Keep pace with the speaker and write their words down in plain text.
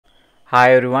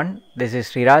Hi everyone, this is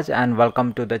Sriraj and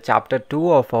welcome to the chapter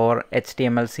 2 of our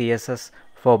HTML CSS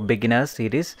for beginners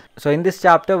series. So in this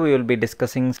chapter we will be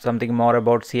discussing something more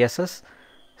about CSS.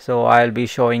 So I'll be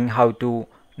showing how to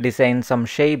design some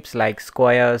shapes like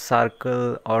square,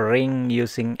 circle or ring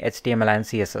using HTML and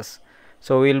CSS.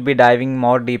 So we'll be diving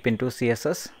more deep into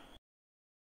CSS.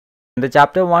 In the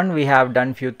chapter 1 we have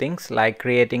done few things like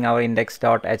creating our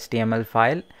index.html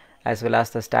file as well as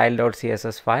the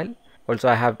style.css file. Also,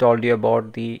 I have told you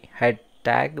about the head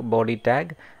tag, body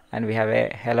tag, and we have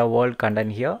a hello world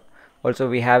content here. Also,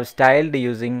 we have styled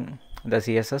using the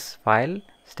CSS file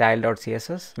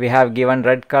style.css. We have given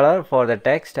red color for the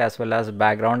text as well as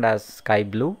background as sky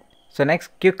blue. So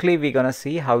next quickly we're gonna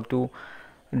see how to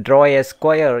draw a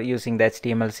square using the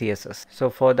HTML CSS. So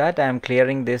for that I am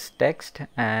clearing this text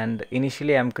and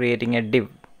initially I am creating a div.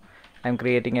 I am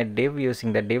creating a div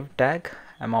using the div tag.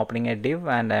 I'm opening a div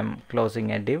and I'm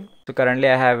closing a div. So currently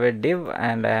I have a div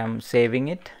and I am saving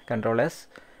it, Ctrl S,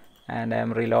 and I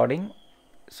am reloading.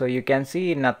 So you can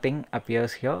see nothing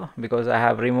appears here because I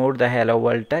have removed the hello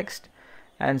world text.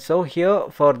 And so here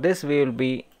for this we will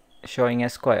be showing a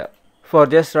square. For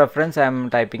just reference I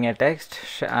am typing a text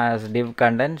as div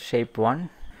content shape 1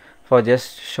 for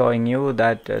just showing you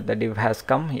that the div has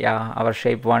come. Yeah, our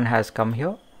shape 1 has come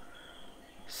here.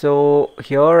 So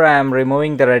here I am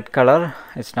removing the red color,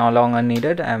 it's no longer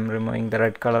needed. I am removing the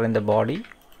red color in the body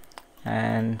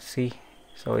and see,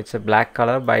 so it's a black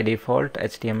color by default.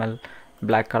 HTML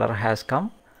black color has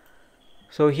come.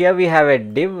 So here we have a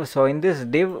div. So in this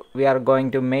div we are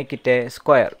going to make it a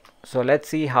square. So let's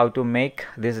see how to make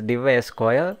this div a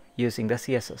square using the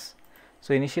CSS.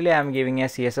 So initially I am giving a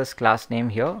CSS class name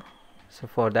here. So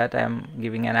for that I am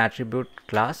giving an attribute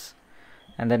class,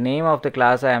 and the name of the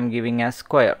class I am giving as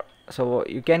square. So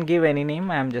you can give any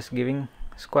name, I am just giving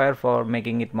square for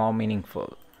making it more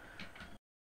meaningful.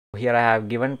 Here I have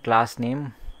given class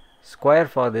name square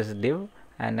for this div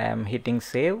and I am hitting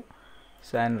save.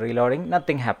 So I am reloading,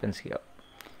 nothing happens here.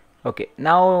 Okay,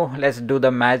 now let's do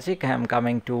the magic. I am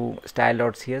coming to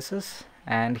style.css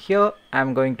and here I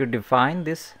am going to define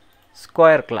this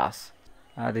square class.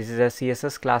 This is a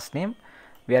CSS class name.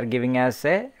 We are giving as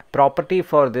a property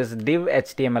for this div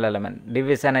HTML element. Div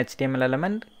is an HTML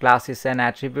element, class is an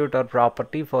attribute or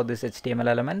property for this HTML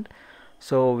element.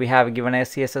 So we have given a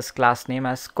CSS class name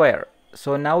as square.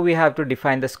 So now we have to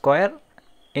define the square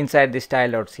inside the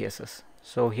style.css.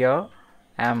 So here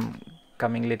I am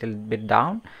coming little bit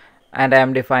down and I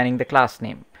am defining the class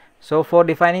name. So for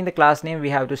defining the class name we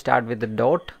have to start with the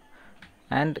dot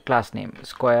and class name.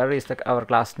 Square is our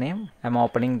class name. I am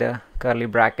opening the curly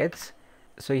brackets.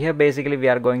 So here basically we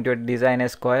are going to design a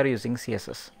square using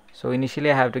CSS. So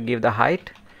initially I have to give the height.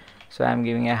 So I am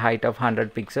giving a height of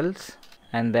 100 pixels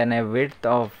and then a width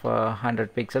of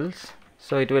 100 pixels.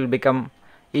 So it will become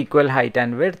equal height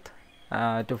and width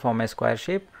to form a square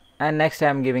shape. And next I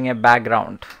am giving a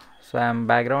background. So I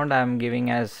am giving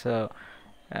as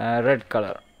red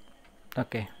color.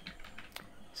 Okay.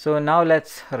 So now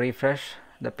let's refresh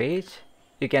the page.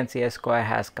 You can see a square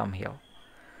has come here.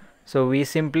 So we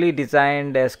simply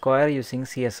designed a square using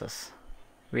CSS.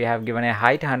 We have given a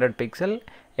height 100 pixel,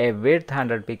 a width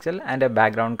 100 pixel and a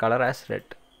background color as red.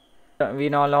 We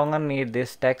no longer need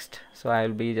this text, so I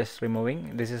will be just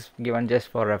removing. This is given just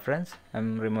for reference. I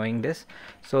am removing this.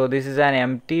 So this is an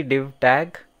empty div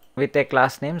tag with a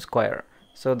class name square.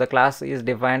 So the class is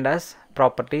defined as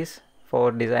properties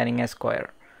for designing a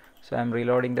square. So I am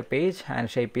reloading the page and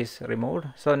shape is removed.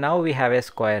 So now we have a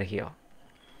square here.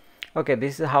 Okay,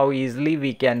 this is how easily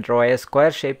we can draw a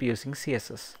square shape using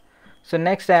CSS. So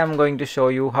next I am going to show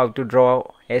you how to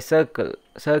draw a circle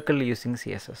using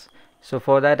CSS. So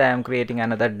for that I am creating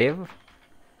another div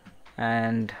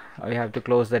and we have to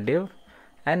close the div,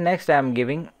 and next I am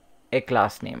giving a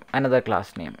class name, another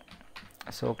class name.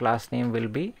 So class name will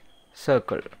be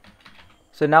circle.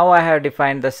 So now I have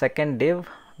defined the second div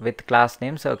with class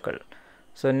name circle.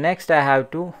 So next I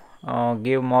have to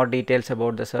give more details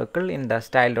about the circle in the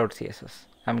style.css.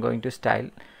 I'm going to style.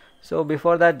 So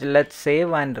before that let's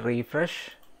save and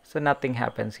refresh. So nothing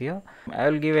happens here. I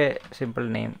will give a simple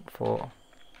name for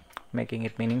making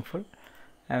it meaningful.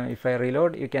 If I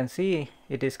reload you can see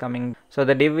it is coming. So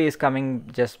the div is coming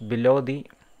just below the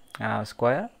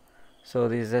square. So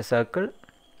this is a circle.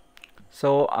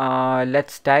 So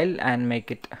let's style and make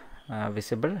it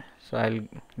visible. So I'll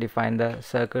define the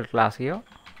circle class here.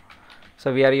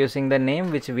 So we are using the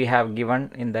name which we have given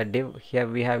in the div. Here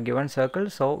we have given circle,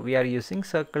 so we are using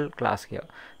circle class here.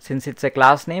 Since it's a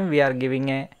class name we are giving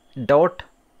a dot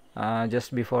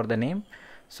just before the name.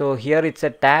 So here it's a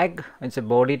tag, it's a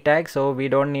body tag, so we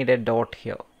don't need a dot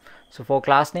here. So for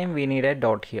class name we need a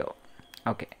dot here.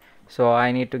 Okay, so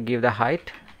I need to give the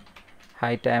height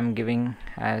I am giving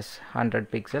as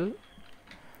 100 pixel.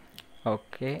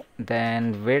 Okay,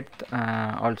 then width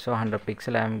also 100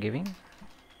 pixel I am giving,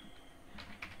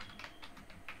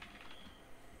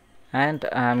 and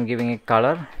I am giving a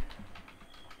color.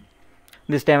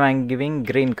 This time I am giving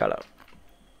green color.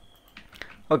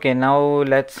 Okay, now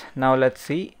let's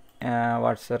see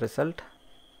what's the result.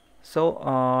 So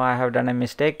I have done a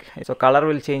mistake. So color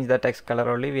will change the text color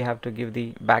only. We have to give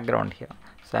the background here.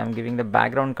 So I am giving the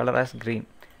background color as green.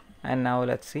 And now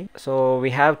let's see. So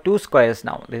we have two squares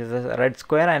now. This is a red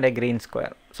square and a green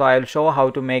square. So I will show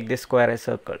how to make this square a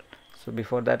circle. So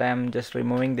before that I am just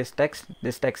removing this text.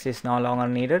 This text is no longer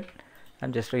needed.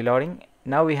 I'm just reloading.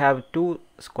 Now we have two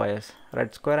squares,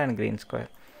 red square and green square.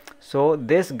 So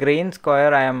this green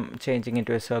square I am changing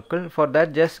into a circle. For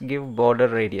that, just give border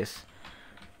radius.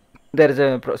 There is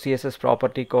a CSS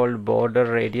property called border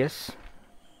radius.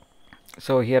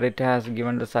 So here it has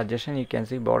given the suggestion. You can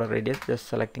see border radius. Just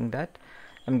selecting that,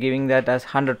 I'm giving that as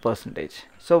 100%.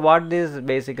 So what this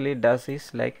basically does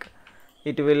is, like,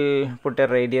 it will put a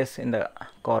radius in the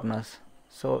corners,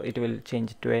 so it will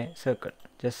change to a circle.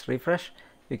 Just refresh,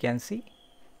 you can see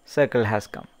circle has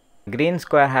come. Green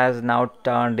square has now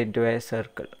turned into a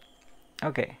circle.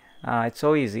 Okay, it's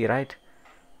so easy, right?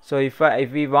 So if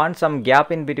we want some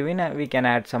gap in between, we can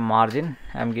add some margin.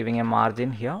 I'm giving a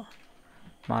margin here,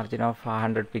 margin of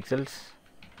 100 pixels,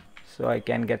 so I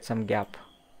can get some gap.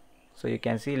 So you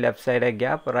can see left side a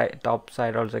gap, right, top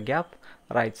side also gap,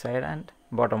 right side and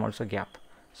bottom also gap.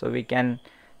 So we can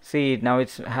see now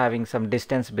it's having some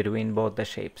distance between both the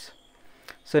shapes.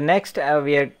 So next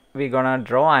we're gonna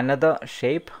draw another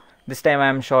shape. This time I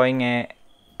am showing a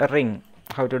ring,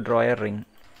 how to draw a ring.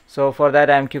 So for that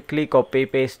I am quickly copy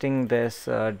pasting this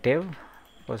div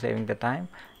for saving the time,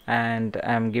 and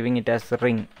I am giving it as a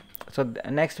ring. So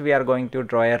next we are going to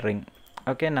draw a ring.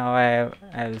 Okay, now I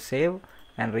will save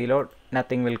and reload.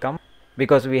 Nothing will come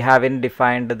because we haven't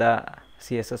defined the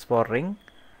CSS for ring.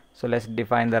 So let's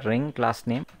define the ring class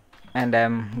name, and I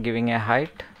am giving a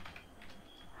height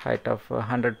of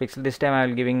 100 pixels. This time I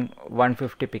will giving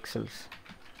 150 pixels,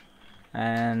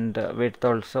 and width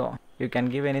also you can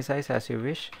give any size as you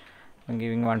wish. I'm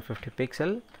giving 150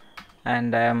 pixel,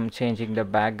 and I am changing the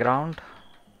background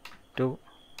to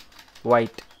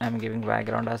white. I'm giving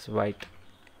background as white.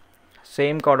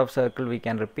 Same code of circle we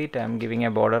can repeat. I'm giving a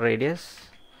border radius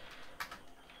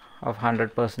of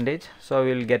 100%, so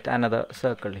we will get another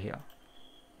circle here.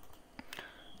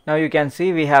 Now you can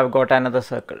see we have got another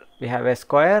circle. We have a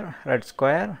square, red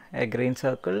square, a green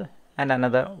circle, and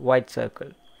another white circle.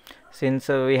 Since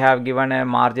we have given a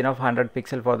margin of 100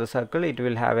 pixel for the circle, it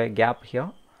will have a gap here.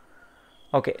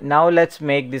 Okay, now let's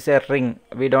make this a ring.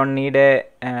 We don't need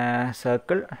a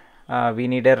circle, we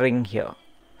need a ring here.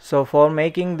 So for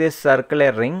making this circle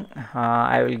a ring,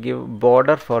 I will give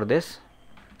border for this,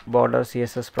 border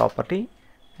CSS property,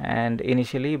 and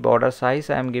initially border size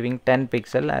I am giving 10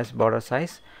 pixel as border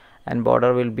size, and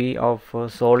border will be of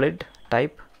solid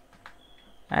type,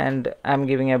 and I am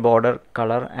giving a border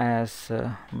color as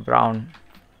brown.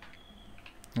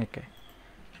 Okay,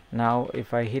 now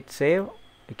if I hit save,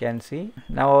 you can see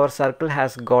now our circle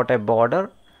has got a border.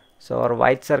 So our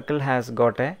white circle has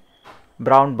got a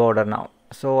brown border now.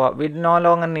 So we no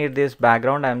longer need this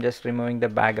background. I am just removing the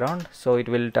background, so it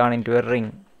will turn into a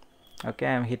ring. Okay,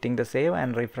 I am hitting the save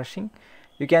and refreshing.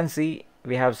 You can see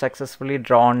we have successfully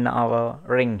drawn our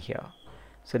ring here.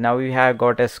 So now we have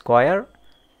got a square,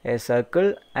 a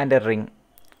circle, and a ring.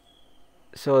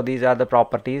 So these are the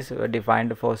properties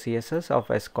defined for CSS of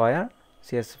a square,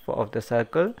 CSS of the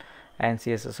circle, and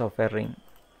CSS of a ring.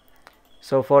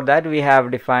 So for that we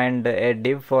have defined a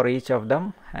div for each of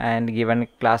them and given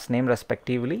class name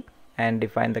respectively, and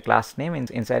define the class name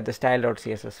inside the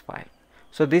style.css file.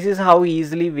 So this is how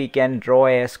easily we can draw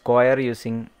a square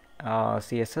using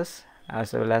CSS,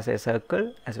 as well as a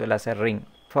circle, as well as a ring.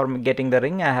 For getting the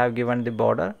ring, I have given the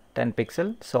border 10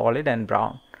 pixel, solid and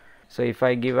brown. So if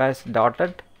I give as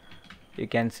dotted, you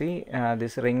can see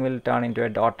this ring will turn into a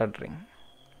dotted ring.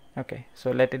 Okay,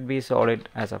 so let it be solid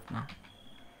as of now.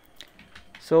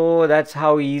 So that's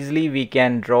how easily we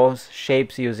can draw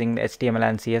shapes using HTML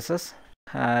and CSS.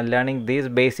 Learning these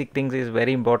basic things is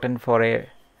very important for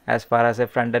as far as a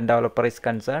front-end developer is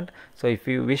concerned. So if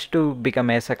you wish to become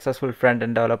a successful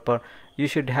front-end developer, you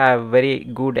should have very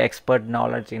good expert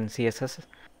knowledge in CSS.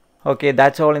 Okay,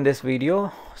 that's all in this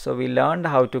video. So we learned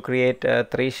how to create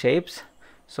 3 shapes.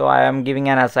 So I am giving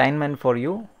an assignment for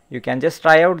you. You can just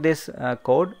try out this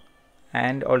code,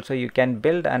 and also you can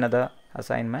build another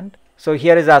assignment. So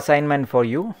here is the assignment for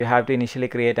you. You have to initially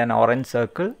create an orange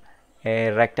circle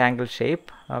a rectangle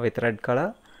shape with red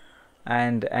color,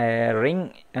 and a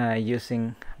ring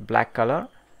using black color,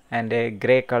 and a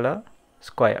gray color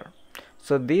square.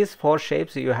 So these 4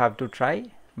 shapes you have to try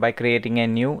by creating a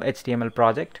new HTML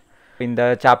project. In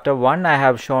the chapter 1 I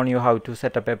have shown you how to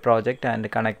set up a project and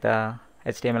connect the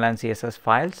HTML and CSS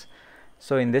files.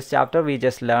 So in this chapter we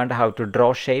just learned how to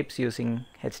draw shapes using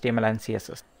HTML and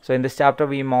CSS. So in this chapter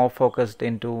we more focused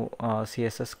into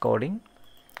CSS coding.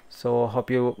 So hope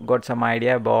you got some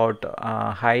idea about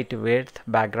height, width,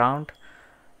 background,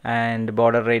 and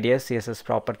border radius CSS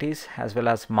properties, as well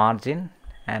as margin,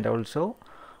 and also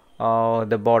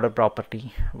the border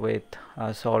property with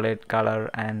solid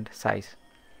color and size.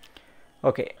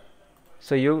 Okay,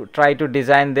 so you try to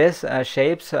design this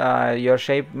shapes. Your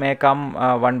shape may come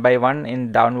one by one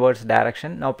in downwards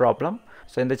direction, no problem.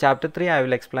 So in the chapter 3 I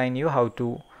will explain you how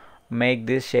to make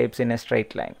these shapes in a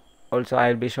straight line. Also I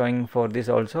will be showing for this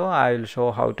also, I will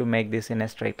show how to make this in a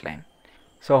straight line.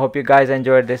 So hope you guys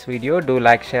enjoyed this video. Do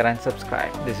like, share and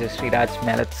subscribe. This is Sriraj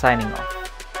Melath signing off.